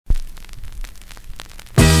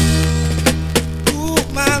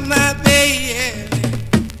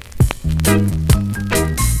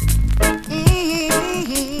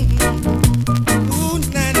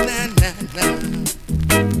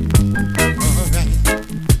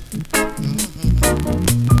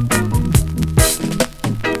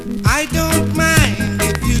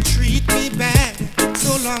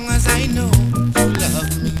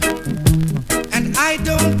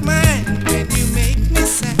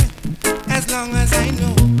long as I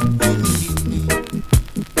know you need me.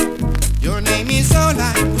 Your name is all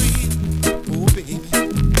I breathe, oh baby.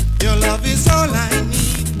 Your love is all I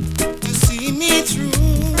need to see me through.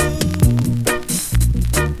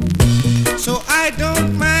 So I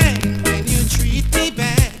don't mind when you treat me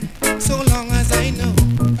bad, so long as I know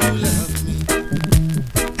you love me.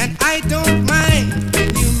 And I don't mind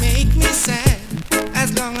when you make me sad,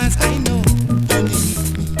 as long as I know you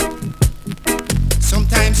need me.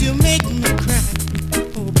 Sometimes you make me cry,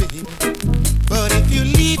 oh baby, but if you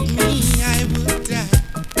leave me I will die.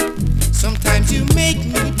 Sometimes you make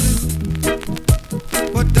me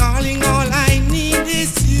blue, but darling, all I need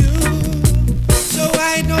is you. So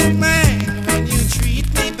I don't mind when you treat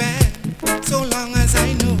me bad, so long as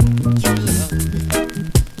I know you love me.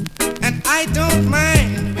 And I don't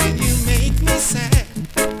mind when you make me sad,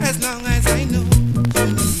 as long as I know you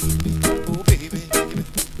need me, oh baby.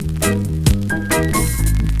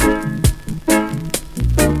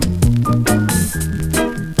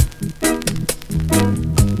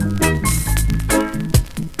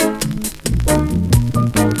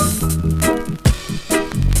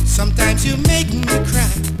 Sometimes you make me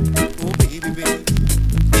cry, oh baby, baby.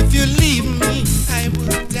 If you leave me, I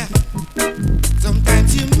will die.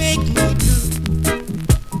 Sometimes you make me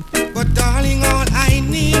blue, but darling, all I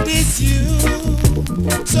need is you.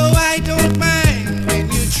 So I don't mind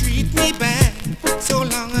when you treat me bad, so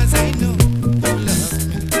long as I know